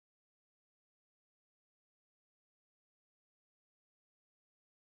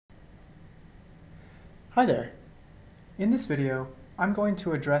Hi there. In this video, I'm going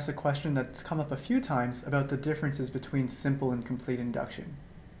to address a question that's come up a few times about the differences between simple and complete induction.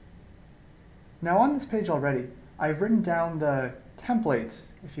 Now on this page already, I've written down the templates,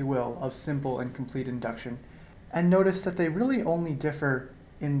 if you will, of simple and complete induction, and notice that they really only differ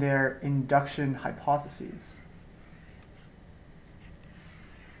in their induction hypotheses.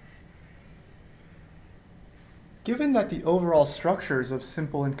 Given that the overall structures of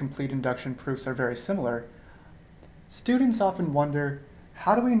simple and complete induction proofs are very similar, students often wonder,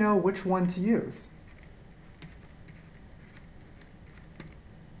 how do we know which one to use?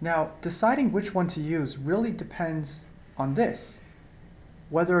 Now, deciding which one to use really depends on this,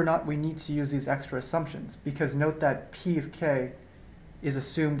 whether or not we need to use these extra assumptions, because note that P of k is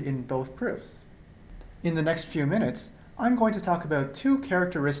assumed in both proofs. In the next few minutes, I'm going to talk about two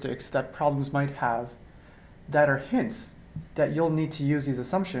characteristics that problems might have that are hints that you'll need to use these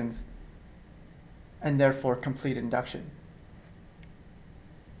assumptions and therefore complete induction.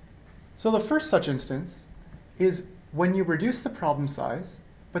 So the first such instance is when you reduce the problem size,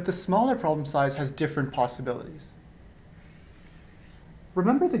 but the smaller problem size has different possibilities.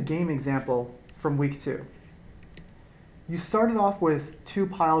 Remember the game example from week 2. You started off with two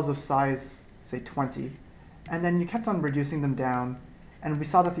piles of size, say 20, and then you kept on reducing them down, and we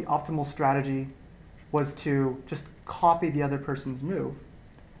saw that the optimal strategy was to just copy the other person's move,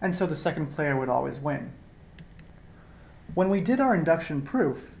 and so the second player would always win. When we did our induction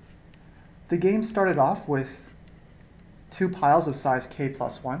proof, the game started off with two piles of size k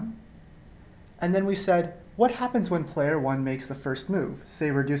plus 1, and then we said, what happens when player 1 makes the first move,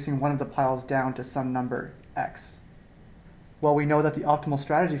 say reducing one of the piles down to some number x? Well, we know that the optimal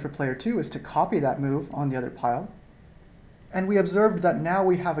strategy for player 2 is to copy that move on the other pile, and we observed that now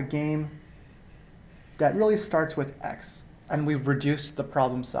we have a game that really starts with x, and we've reduced the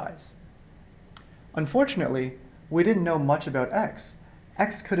problem size. Unfortunately, we didn't know much about x.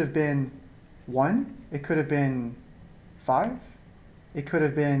 X could have been 1, it could have been 5, it could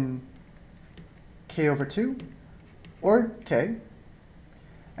have been k over 2, or k.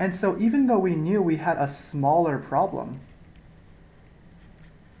 And so even though we knew we had a smaller problem,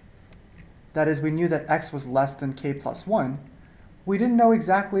 that is, we knew that x was less than k plus 1, we didn't know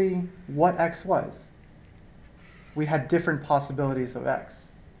exactly what x was. We had different possibilities of x.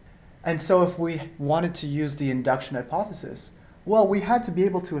 And so if we wanted to use the induction hypothesis, well, we had to be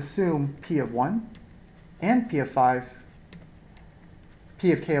able to assume p of 1 and p of 5,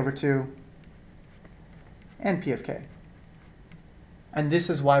 p of k over 2, and p of k. And this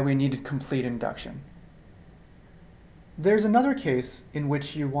is why we needed complete induction. There's another case in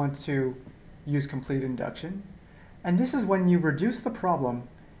which you want to use complete induction, and this is when you reduce the problem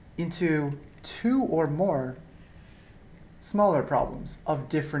into two or more smaller problems of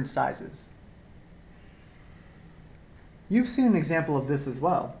different sizes. You've seen an example of this as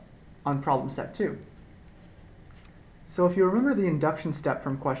well on problem set 2. So if you remember the induction step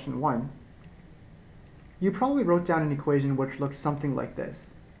from question 1, you probably wrote down an equation which looked something like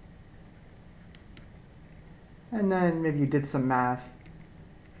this. And then maybe you did some math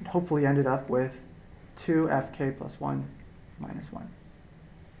and hopefully ended up with 2fk plus 1 minus 1.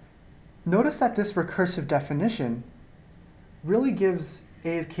 Notice that this recursive definition really gives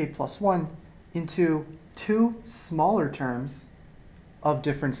a of k plus 1 into two smaller terms of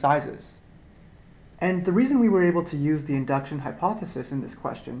different sizes. And the reason we were able to use the induction hypothesis in this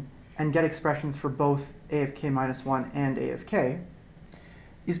question and get expressions for both a of k minus 1 and a of k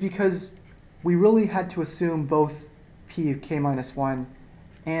is because we really had to assume both p of k minus 1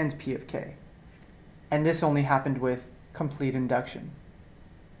 and p of k. And this only happened with complete induction.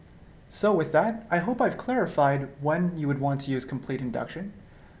 So with that, I hope I've clarified when you would want to use complete induction.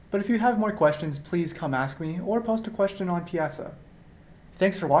 But if you have more questions, please come ask me or post a question on Piazza.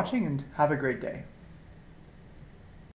 Thanks for watching and have a great day.